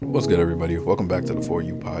What's good, everybody? Welcome back to the For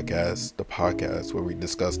You podcast, the podcast where we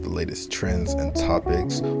discuss the latest trends and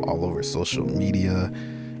topics all over social media.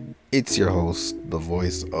 It's your host, the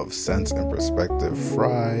voice of sense and perspective,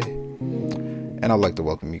 Fry, and I'd like to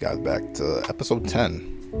welcome you guys back to episode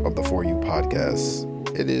 10 of the For You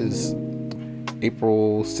podcast. It is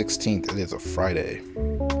April 16th. It is a Friday.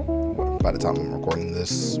 By the time I'm recording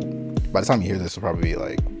this, by the time you hear this, it'll probably be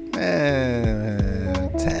like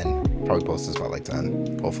 10. Probably post this by like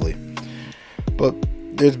 10, hopefully. But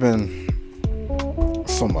there's been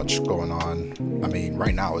so much going on. I mean,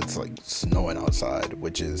 right now it's like snowing outside,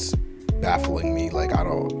 which is baffling me. Like I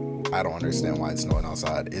don't understand why it's snowing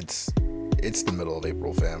outside. It's the middle of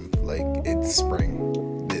April, fam. Like it's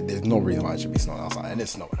spring. There's no reason why it should be snowing outside, and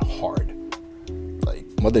it's snowing hard. Like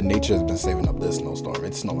Mother Nature has been saving up this snowstorm.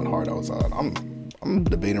 It's snowing hard outside. I'm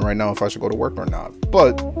debating right now if I should go to work or not,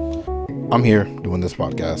 but I'm here doing this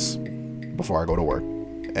podcast before I go to work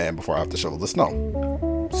and before I have to shovel the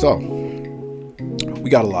snow. So we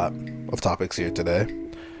got a lot of topics here today.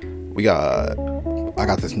 I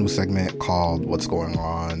got this new segment called What's Going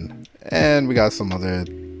On, and we got some other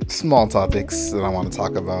small topics that I want to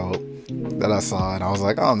talk about that I saw, and I was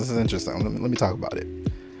like, oh, this is interesting. Let me talk about it.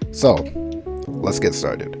 So let's get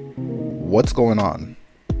started. What's going on?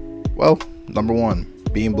 Well, number one,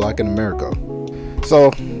 being black in America.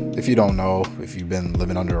 So if you don't know, if you've been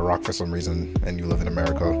living under a rock for some reason and you live in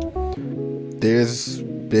America, there's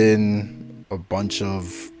been a bunch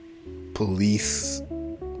of police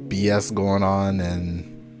BS going on, and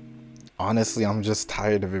honestly, I'm just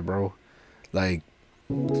tired of it, bro. Like,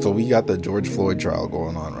 so we got the George Floyd trial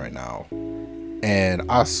going on right now, and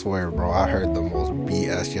I swear, bro, I heard the most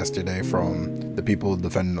BS yesterday from the people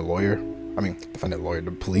defending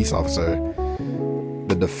the police officer.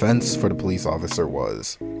 The defense for the police officer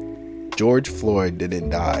was George Floyd didn't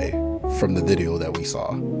die from the video that we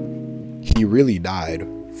saw. He really died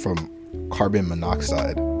from carbon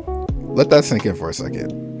monoxide. Let that sink in for a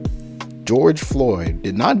second. George Floyd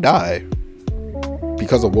did not die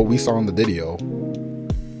because of what we saw in the video.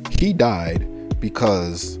 He died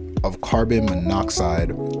because of carbon monoxide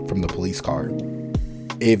from the police car.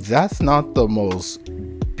 If that's not the most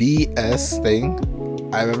BS thing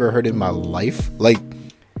I've ever heard in my life, like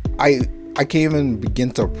I can't even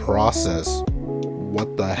begin to process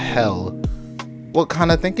what the hell, what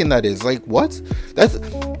kind of thinking that is. Like, what? That's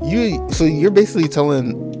you. So you're basically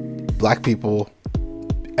telling black people,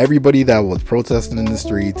 everybody that was protesting in the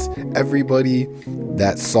streets, everybody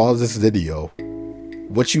that saw this video,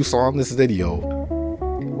 what you saw in this video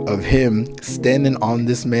of him standing on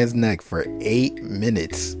this man's neck for 8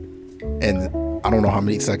 minutes, and I don't know how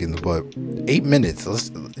many seconds, but 8 minutes.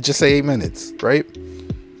 Let's just say 8 minutes, right?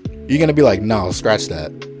 You're gonna be like, no, scratch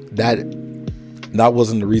that. That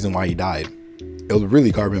wasn't the reason why he died. It was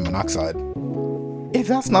really carbon monoxide. If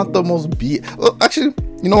that's not the most actually,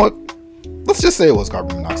 you know what? Let's just say it was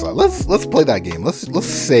carbon monoxide. Let's play that game. Let's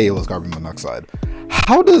say it was carbon monoxide.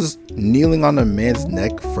 How does kneeling on a man's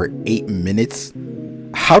neck for 8 minutes?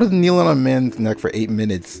 How does kneeling on a man's neck for 8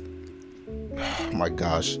 minutes? Oh my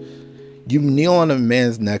gosh. You kneel on a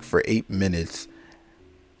man's neck for 8 minutes,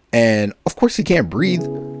 and of course he can't breathe.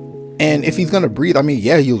 And if he's gonna breathe, I mean,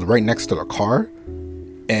 yeah, he was right next to the car,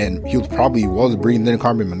 and he was breathing in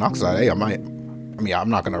carbon monoxide. Hey, I'm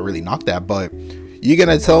not gonna really knock that, but you're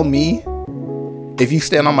gonna tell me if you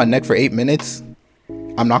stand on my neck for 8 minutes,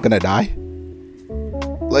 I'm not gonna die?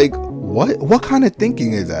 Like, what kind of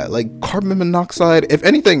thinking is that? Like, carbon monoxide, if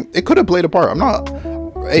anything, it could have played a part.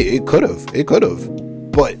 It could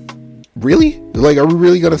have, but really? Like, are we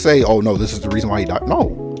really gonna say, oh no, this is the reason why he died?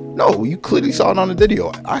 No, you clearly saw it on the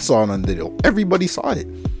video. I saw it on the video. Everybody saw it.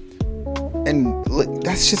 And like,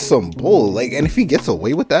 that's just some bull. Like, and if he gets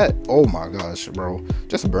away with that, oh my gosh, bro,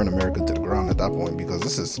 just burn America to the ground at that point, because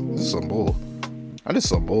this is some bull. That is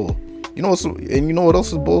some bull. You know what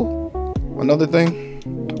else is bull? Another thing,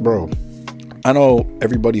 bro, I know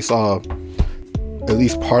everybody saw at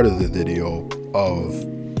least part of the video of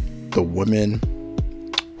the woman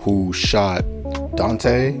who shot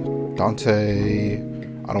Dante.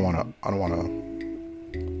 I don't want to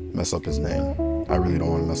mess up his name. I really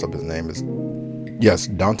don't want to mess up his name. Yes,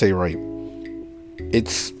 Daunte Wright.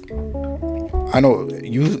 I know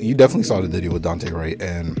you definitely saw the video with Daunte Wright,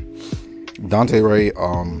 and Daunte Wright,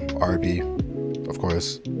 RIP, of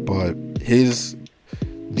course. But it's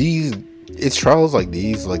trials like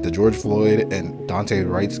these, like the George Floyd and Daunte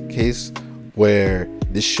Wright's case, where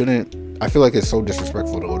I feel like it's so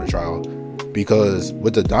disrespectful to go to trial, because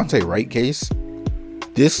with the Daunte Wright case,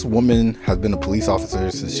 this woman has been a police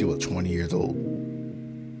officer since she was 20 years old.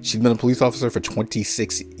 She's been a police officer for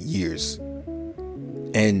 26 years.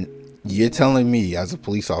 And you're telling me, as a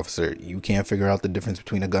police officer, you can't figure out the difference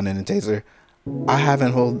between a gun and a taser? I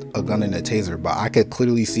haven't held a gun and a taser, but I could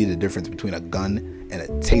clearly see the difference between a gun and a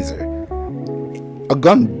taser. A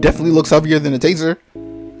gun definitely looks heavier than a taser.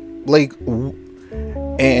 Like,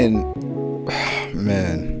 and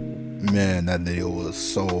man, that video was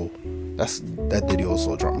so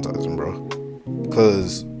traumatizing, bro.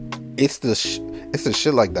 Cause it's the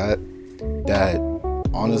shit like that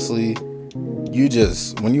honestly, you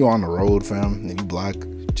just, when you on the road, fam, and you black,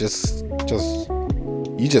 just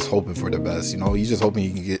you just hoping for the best, you know. You just hoping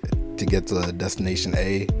you can get to destination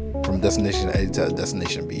A, from destination A to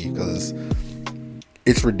destination B, because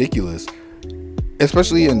it's ridiculous,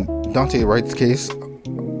 especially in Daunte Wright's case.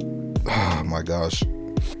 Oh my gosh,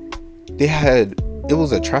 it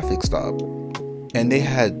was a traffic stop, and they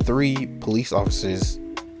had 3 police officers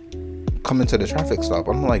come into the traffic stop.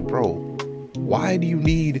 I'm like, bro, why do you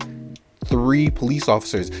need 3 police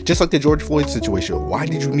officers? Just like the George Floyd situation, why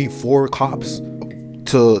did you need 4 cops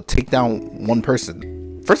to take down one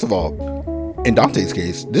person? First of all, in Daunte's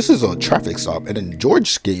case, this is a traffic stop, and in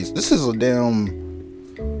George's case, this is a damn,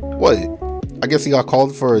 what? I guess he got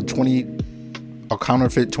called for a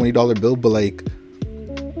counterfeit $20 bill, but like,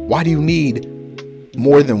 why do you need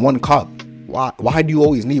more than 1 cop? Why do you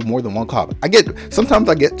always need more than 1 cop? Sometimes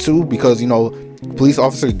I get 2, because, you know, police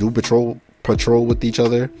officers do patrol with each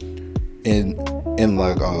other in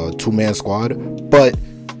like a 2-man squad, but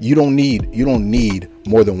you don't need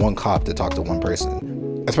more than 1 cop to talk to one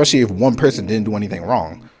person, especially if one person didn't do anything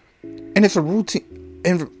wrong. And it's a routine.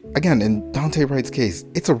 And again, in Daunte Wright's case,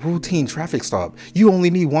 it's a routine traffic stop. You only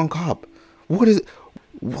need 1 cop. What is,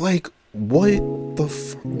 like, what the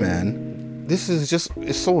fuck, man? This is just,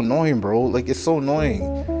 it's so annoying, bro. Like, it's so annoying.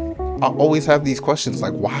 I always have these questions,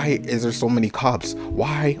 like, why is there so many cops?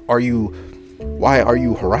 Why are you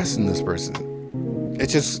harassing this person?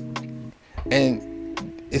 It's just, and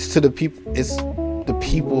it's the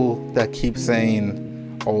people that keep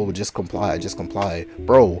saying, oh, just comply.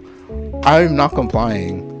 Bro, I'm not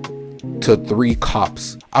complying to 3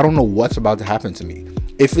 cops. I don't know what's about to happen to me.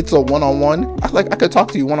 If it's a one-on-one, I could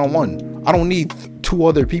talk to you one-on-one. I don't need 2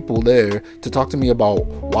 other people there to talk to me about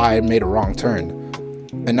why I made a wrong turn.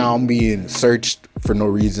 And now I'm being searched for no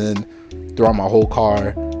reason throughout my whole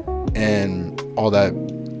car and all that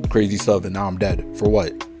crazy stuff, and now I'm dead. For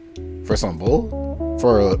what? For some bull?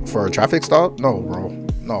 For a traffic stop? No, bro.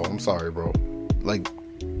 No, I'm sorry, bro. Like,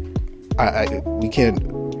 we can't,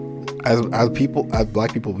 as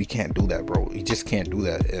black people, we can't do that, bro. We just can't do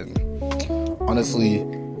that. And honestly,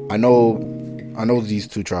 I know these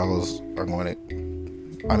 2 trials are going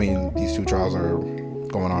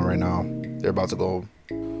on right now. They're about to go.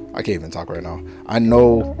 I can't even talk right now. I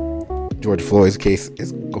know George Floyd's case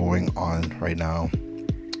is going on right now,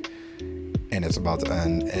 and it's about to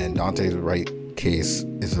end. And Daunte Wright case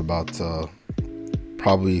is about to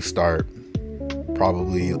probably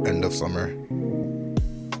end of summer.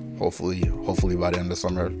 Hopefully by the end of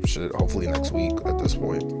summer. Hopefully next week at this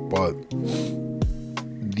point. But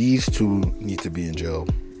these 2 need to be in jail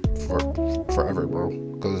for forever, bro.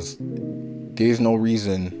 Because there's no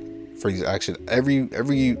reason for these actions.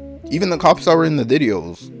 Even the cops that were in the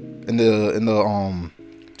videos, in the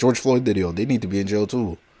George Floyd video, they need to be in jail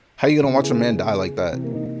too. How you gonna watch a man die like that,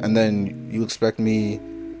 and then you expect me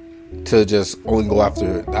to just only go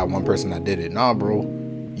after that one person that did it? Nah, bro.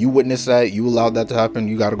 You witnessed that. You allowed that to happen.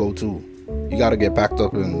 You gotta go too. You gotta get packed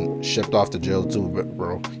up and shipped off to jail too,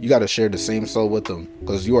 bro. You gotta share the same cell with them,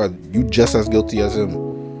 because you just as guilty as him,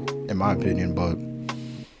 in my opinion. But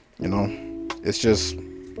you know, it's just,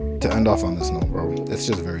 to end off on this note, bro, it's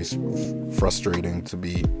just very frustrating to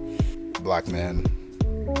be black man,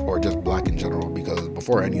 or just black in general, because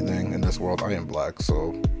before anything in this world, I am black,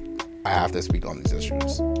 so I have to speak on these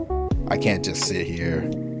issues. I can't just sit here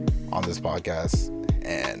on this podcast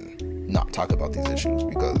and not talk about these issues,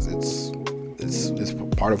 because it's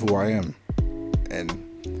part of who I am. And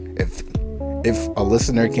if a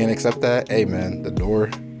listener can't accept that, hey man, the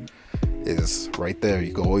door is right there.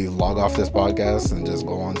 You can always log off this podcast and just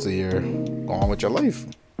go on with your life.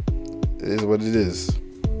 It is what it is.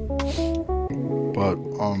 But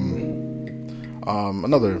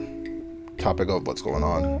another topic of what's going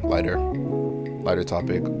on, lighter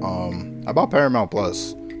topic, about Paramount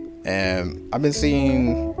Plus. And I've been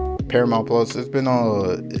seeing Paramount Plus.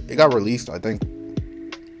 It got released, I think,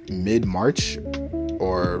 mid-March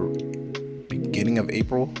or beginning of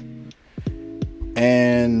April.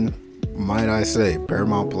 And might I say,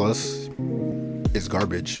 Paramount Plus is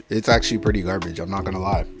garbage. It's actually pretty garbage. I'm not gonna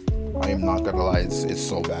lie. I am not gonna lie. It's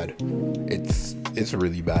so bad. It's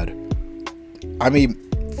really bad. I mean,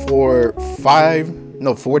 for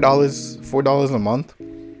No, $4 a month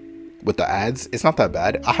with the ads. It's not that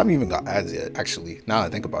bad. I haven't even got ads yet, actually, now that I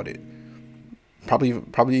think about it. Probably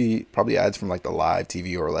ads from like the live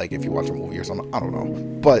TV, or like if you watch a movie or something. I don't know,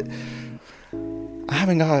 but I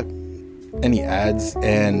haven't got any ads.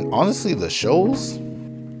 And honestly, the shows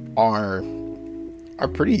are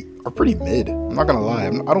pretty mid. I'm not gonna lie.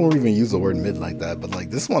 I don't even use the word mid like that, but like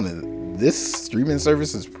this streaming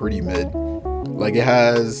service is pretty mid. Like, it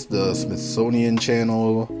has the Smithsonian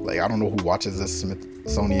Channel. Like, I don't know who watches this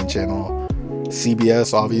Smithsonian Channel.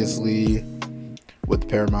 CBS, obviously, with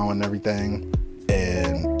Paramount and everything.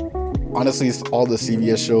 And honestly, it's all the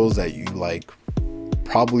CBS shows that you like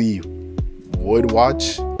probably would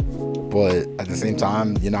watch, but at the same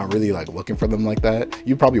time, you're not really like looking for them like that.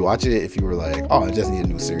 You'd probably watch it if you were like, oh, I just need a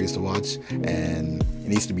new series to watch, and it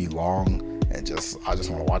needs to be long, and I just want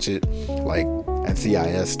to watch it. Like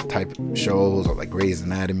NCIS type shows, or like Grey's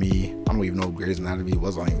Anatomy. I don't even know if Grey's Anatomy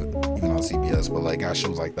was even on CBS, but like got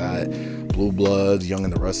shows like that. Blue Bloods, Young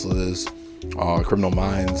and the Restless, Criminal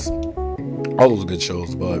Minds, all those good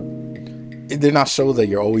shows, but they're not shows that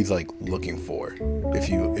you're always like looking for, if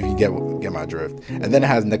you get my drift. And then it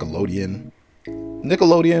has Nickelodeon.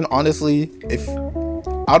 Honestly, if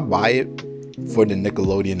I'd buy it for the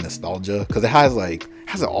Nickelodeon nostalgia, because it has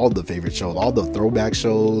all the favorite shows, all the throwback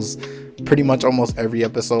shows, pretty much almost every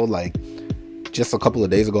episode. Like, just a couple of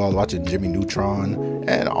days ago, I was watching Jimmy Neutron,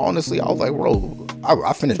 and honestly, I was like, bro,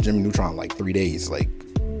 I finished Jimmy Neutron in like 3 days. Like,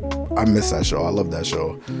 I miss that show. I love that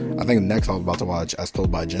show. I think next I was about to watch As Told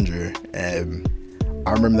by Ginger, and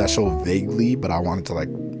I remember that show vaguely, but I wanted to like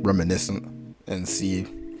reminisce and see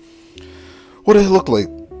what it looked like,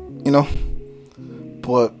 you know.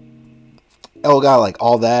 But El got like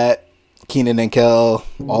all that, Kenan and Kel,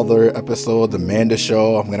 all their episodes, Amanda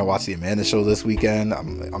Show. I'm gonna watch the Amanda Show this weekend.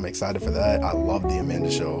 I'm excited for that. I love the Amanda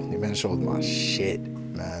Show. The Amanda Show is my shit,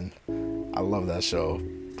 man. I love that show.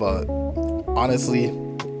 But honestly,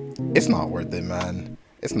 it's not worth it, man.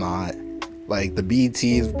 It's not. Like, the BET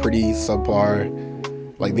is pretty subpar.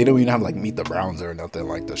 Like, they don't even have like Meet the Browns or nothing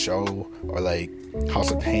like the show, or like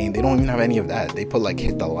House of Pain. They don't even have any of that. They put like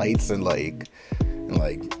Hit the Lights and like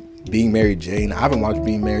Being Mary Jane. I haven't watched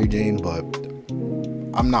Being Mary Jane, but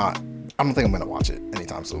I don't think I'm gonna watch it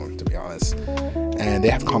anytime soon, to be honest. And they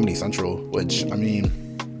have Comedy Central, which, I mean,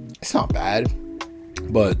 it's not bad,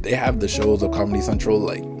 but they have the shows of Comedy Central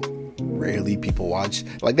like rarely people watch.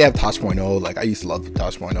 Like, they have Tosh.0. Like, I used to love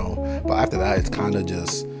Tosh.0, but after that, it's kind of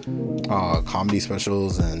just comedy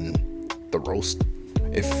specials and The Roast.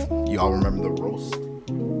 If y'all remember The Roast.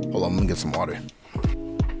 Hold on, I'm gonna get some water.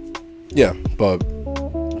 Yeah, but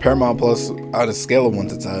Paramount Plus, on a scale of 1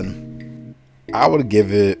 to 10, I would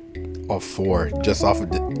give it a 4, just off of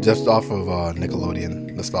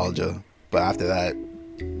Nickelodeon nostalgia. But after that,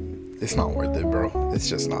 it's not worth it, bro. It's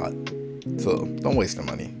just not. So don't waste the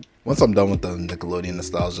money. Once I'm done with the Nickelodeon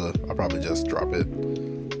nostalgia, I'll probably just drop it.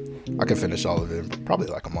 I can finish all of it, but probably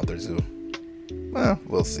like a month or two.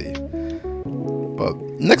 We'll see. But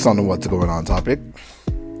next on the what's going on topic,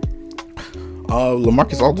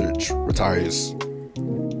 LaMarcus Aldridge retires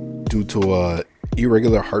due to a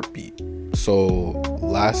irregular heartbeat. So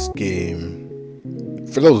last game,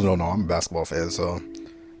 for those who don't know, I'm a basketball fan, so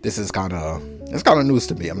this is kind of news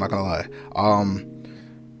to me. I'm not gonna lie.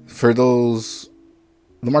 For those,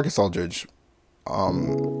 LaMarcus Aldridge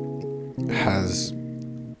has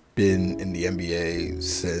been in the NBA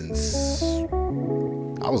since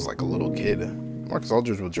I was like a little kid. LaMarcus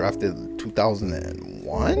Aldridge was drafted in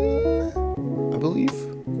 2001, I believe.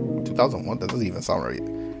 2001? That doesn't even sound right.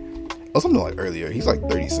 Or something like earlier. He's like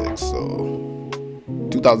 36, so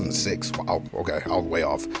 2006. Wow, okay, I was way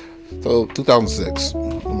off. So 2006,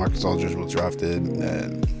 LaMarcus Aldridge was drafted,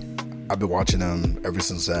 and I've been watching him ever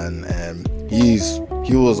since then, and he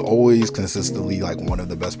was always consistently like one of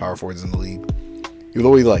the best power forwards in the league. He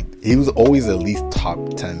was always at least top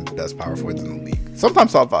 10 best power forwards in the league.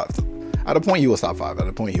 Sometimes top 5. At a point he was top 5. But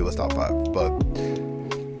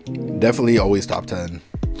definitely always top 10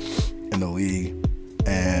 in the league.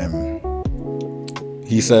 And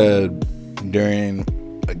he said during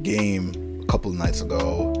a game a couple of nights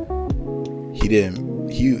ago,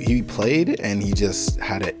 he played and he just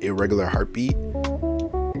had an irregular heartbeat,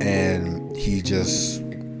 and he's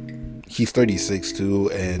 36 too,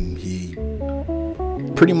 and he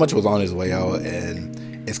pretty much was on his way out, and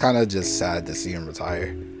it's kind of just sad to see him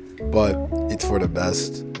retire, but it's for the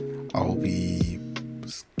best. I hope he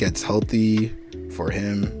gets healthy for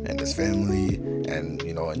him and his family, and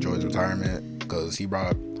enjoys retirement, because he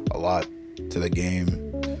brought a lot to the game.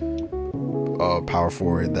 Power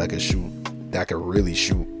forward that could really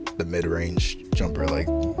shoot the mid-range jumper. Like,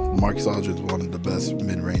 Marcus Aldridge is one of the best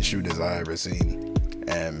mid-range shooters I ever seen,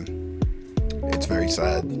 and it's very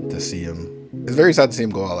sad to see him. It's very sad to see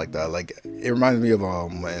him go out like that. Like, it reminds me of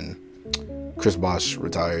when Chris Bosh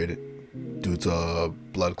retired due to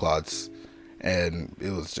blood clots, and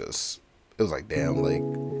it was like, damn, like,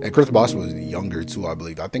 and Chris Bosh was younger too, I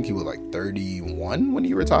believe. I think he was like 31 when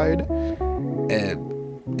he retired,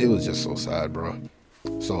 and it was just so sad, bro.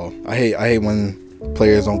 So I hate when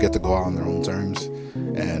players don't get to go out on their own terms,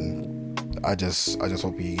 and I just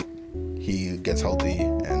hope he gets healthy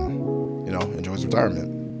and, you know, enjoys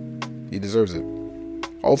retirement. He deserves it.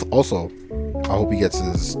 Also, I hope he gets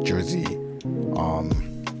his jersey.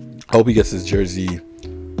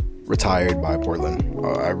 Retired by Portland.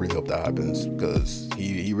 I really hope that happens, because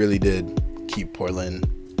he really did keep Portland.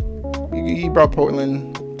 He brought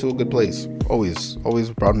Portland to a good place. Always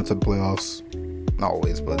brought him to the playoffs. Not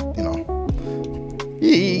always, but, you know,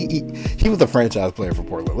 he was a franchise player for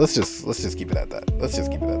Portland. Let's just keep it at that.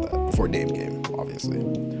 Before Dame came, obviously.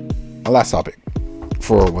 Our last topic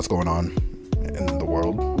for what's going on in the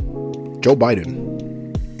world: Joe Biden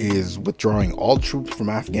is withdrawing all troops from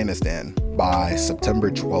Afghanistan by September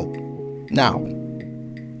 12th. Now,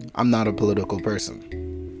 I'm not a political person.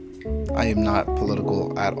 I am not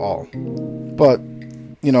political at all. But,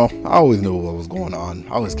 you know, I always knew what was going on.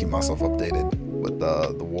 I always keep myself updated with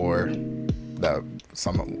the war that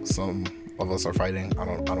some of us are fighting. I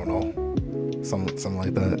don't know. Something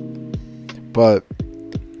like that. But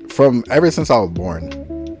ever since I was born,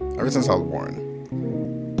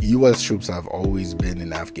 U.S. troops have always been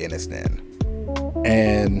in Afghanistan,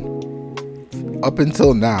 and up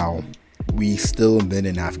until now, we still been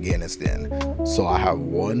in Afghanistan. So I have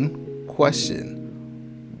one question: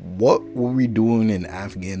 what were we doing in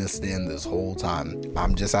Afghanistan this whole time?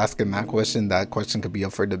 I'm just asking that question. That question could be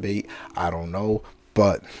up for debate. I don't know,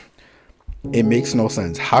 but it makes no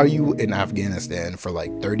sense. How are you in Afghanistan for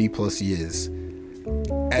like 30 plus years?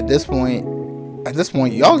 At this point,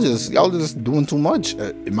 y'all just doing too much.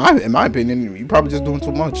 In my opinion, you probably just doing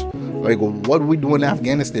too much. Like, what are we doing in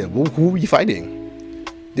Afghanistan? Who are we fighting?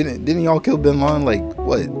 Didn't y'all kill Bin Laden like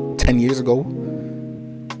what 10 years ago?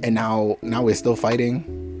 And now we're still fighting.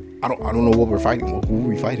 I don't know what we're fighting. Who are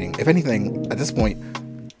we fighting? If anything, at this point,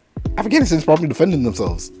 Afghanistan's probably defending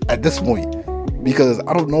themselves at this point, because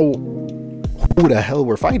I don't know who the hell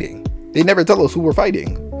we're fighting. They never tell us who we're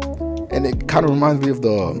fighting, and it kind of reminds me of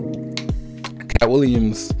the Cat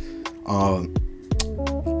Williams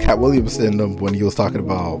stand-up when he was talking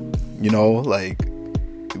about, you know, like,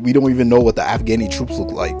 we don't even know what the Afghani troops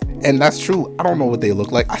look like. And that's true. I don't know what they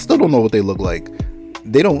look like. I still don't know what they look like.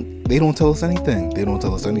 They don't tell us anything.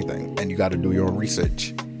 And you got to do your own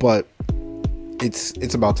research. But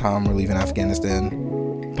it's about time we're leaving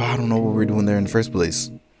Afghanistan. But I don't know what we're doing there in the first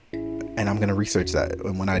place. And I'm going to research that.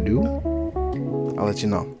 And when I do, I'll let you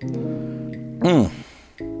know.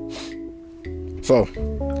 So,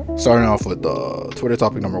 starting off with Twitter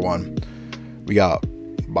topic number 1, we got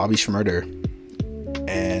Bobby Shmurda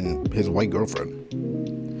and his white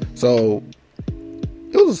girlfriend. So,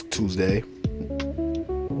 it was Tuesday,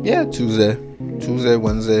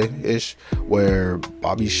 Wednesday-ish, where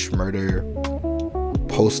Bobby Shmurda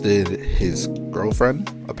posted his girlfriend,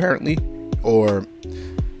 apparently. Or,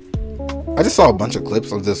 I just saw a bunch of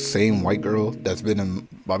clips of this same white girl that's been in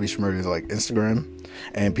Bobby Shmurda's, like, Instagram.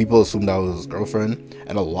 And people assumed that was his girlfriend.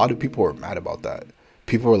 And a lot of people were mad about that.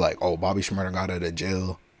 People were like, oh, Bobby Shmurda got out of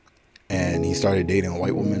jail and he started dating a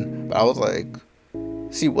white woman. But I was like,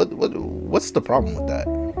 see, what's the problem with that?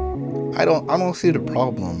 I don't see the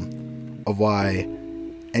problem of why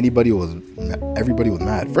everybody was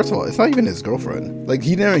mad. First of all, it's not even his girlfriend. Like,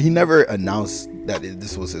 he never announced that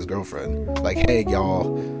this was his girlfriend. Like, hey,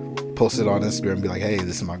 y'all, post it on Instagram and be like, hey,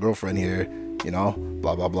 this is my girlfriend here, you know,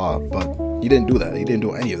 blah blah blah. But he didn't do that. He didn't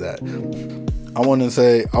do any of that. I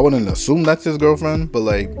wouldn't assume that's his girlfriend, but,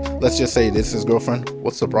 like, let's just say this is his girlfriend.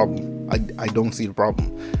 What's the problem? I don't see the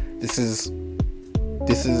problem. This is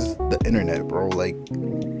the internet, bro. Like,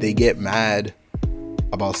 they get mad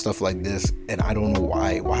about stuff like this, and I don't know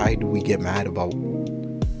why. Why do we get mad about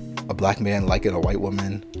a black man liking a white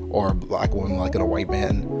woman, or a black woman liking a white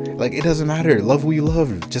man? Like, it doesn't matter. Love who you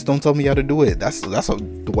love. Just don't tell me how to do it. That's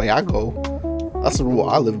the way I go. That's the rule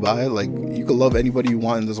I live by. Like, you can love anybody you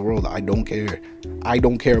want in this world. I don't care. I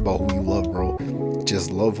don't care about who you love, bro. Just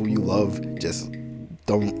love who you love. Just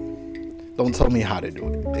don't tell me how to do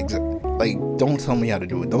it. Like, don't tell me how to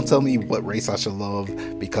do it. Don't tell me what race I should love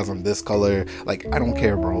because I'm this color. Like, I don't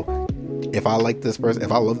care, bro. If I like this person,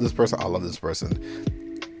 if I love this person, I love this person.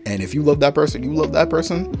 And if you love that person, you love that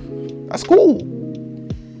person. That's cool.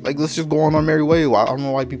 Like, let's just go on our merry way. I don't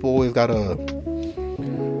know why people always gotta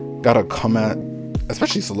gotta come at,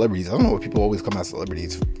 especially celebrities. I don't know why people always come at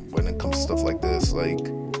celebrities when it comes to stuff like this. Like,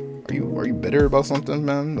 are you bitter about something,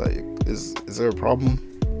 man? Like, is there a problem?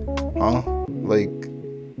 Huh? Like,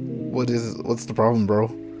 what's the problem, bro?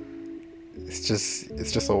 It's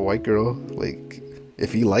just a white girl. Like,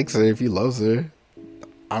 if he likes her, if he loves her,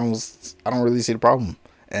 I don't really see the problem,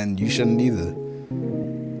 and you shouldn't either.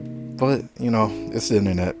 But it's the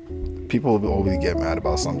internet. People will always get mad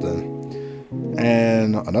about something.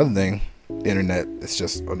 And another thing the internet is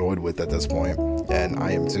just annoyed with at this point, and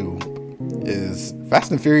I am too, is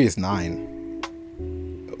Fast and Furious 9.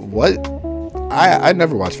 What? I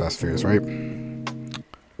never watched Fast and Furious, right?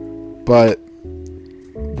 But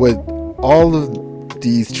with all of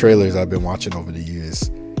these trailers I've been watching over the years,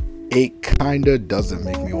 it kind of doesn't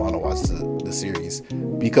make me want to watch the series,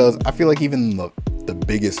 because I feel like even the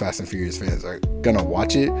biggest Fast and Furious fans are gonna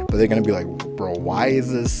watch it, but they're gonna be like, bro, why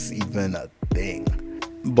is this even a thing?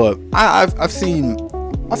 But I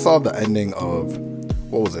saw the ending of,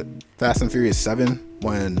 what was it, Fast and Furious 7,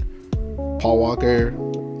 when Paul Walker,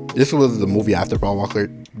 this was the movie after Paul Walker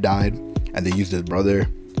died, and they used his brother,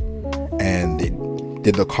 and they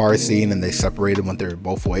did the car scene, and they separated, went their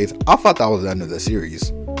both ways. I thought that was the end of the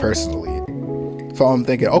series, personally. So I'm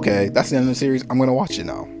thinking, okay, that's the end of the series. I'm gonna watch it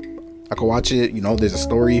now. I can watch it. There's a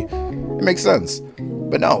story. It makes sense.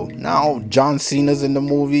 But no, now John Cena's in the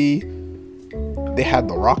movie. They had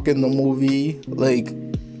The Rock in the movie. Like,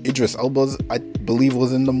 Idris Elba, I believe,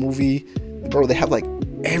 was in the movie. Bro, they have like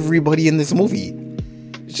everybody in this movie.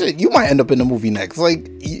 Shit, you might end up in the movie next. Like,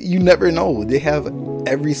 you never know. They have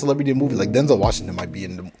every celebrity in the movie. Like, Denzel Washington might be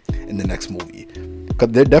in the next movie, because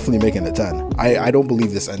they're definitely making a 10. I don't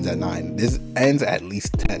believe this ends at 9. This ends at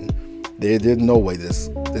least 10. There's no way this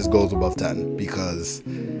goes above 10, because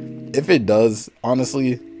if it does,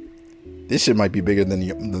 honestly, this shit might be bigger than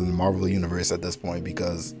the Marvel Universe at this point,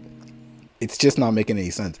 because it's just not making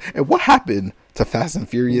any sense. And what happened to Fast and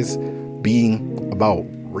Furious being about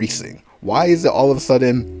racing? Why is it all of a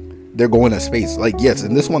sudden they're going to space? Like, yes,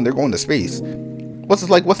 in this one they're going to space.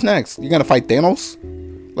 What's next? You're gonna fight Thanos?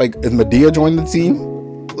 Like, is Medea joining the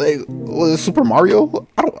team? Like, was it Super Mario?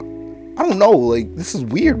 I don't know. Like, this is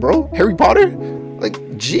weird, bro. Harry Potter? Like,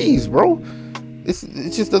 jeez, bro.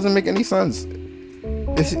 It just doesn't make any sense.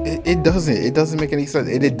 It doesn't make any sense.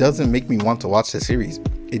 It doesn't make me want to watch the series.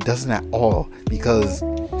 It doesn't at all, because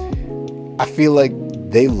I feel like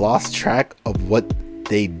they lost track of what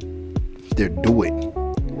they're doing.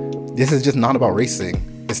 This is just not about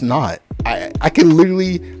racing. It's not. I can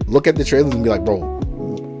literally look at the trailers and be like, bro,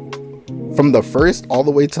 from the first all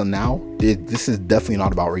the way till now, this is definitely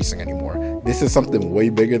not about racing anymore. This is something way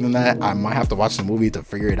bigger than that. I might have to watch the movie to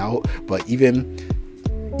figure it out, but even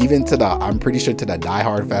to I'm pretty sure to the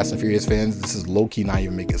diehard Fast and Furious fans, this is low-key not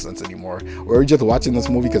even making sense anymore. We're just watching this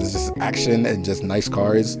movie because it's just action and just nice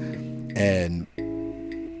cars, and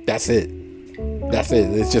that's it.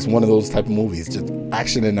 It's just one of those type of movies, just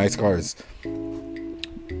action and nice cars.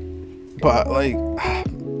 But like, I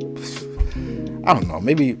don't know,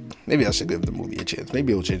 maybe I should give the movie a chance.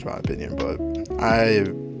 Maybe it'll change my opinion, but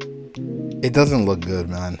it doesn't look good,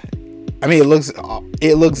 man. I mean, it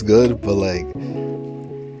looks good, but like,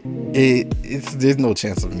 there's no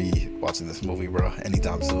chance of me watching this movie, bro,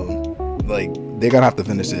 anytime soon. Like, they're gonna have to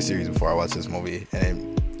finish this series before I watch this movie,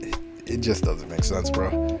 and it just doesn't make sense,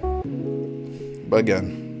 bro. But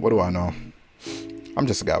again, what do I know? I'm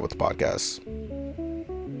just a guy with a podcast.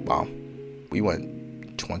 Wow, we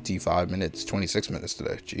went 26 minutes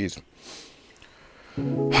today. Jeez.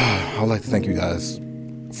 I'd like to thank you guys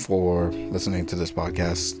for listening to this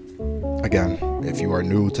podcast. Again, if you are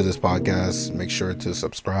new to this podcast, make sure to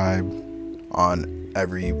subscribe on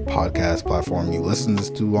every podcast platform you listen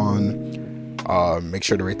to on. Make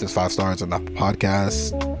sure to rate this 5 stars on Apple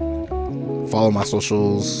Podcasts. Follow my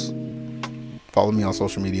socials. Follow me on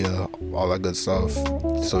social media, all that good stuff,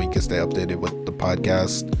 so you can stay updated with the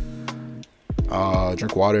podcast.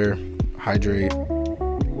 Drink water, hydrate,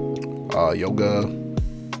 yoga,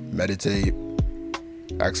 meditate,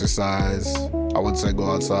 exercise. I would say go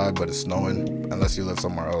outside, but it's snowing. Unless you live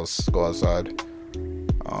somewhere else, go outside.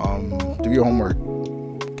 Do your homework.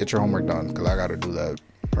 Get your homework done, because I got to do that,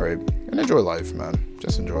 right? And enjoy life, man.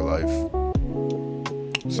 Just enjoy life.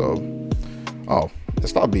 So,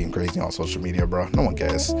 stop being crazy on social media, bro. No one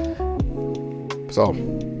cares. So,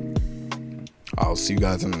 I'll see you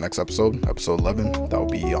guys in the next episode 11. That'll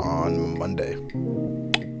be on Monday.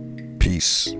 Peace.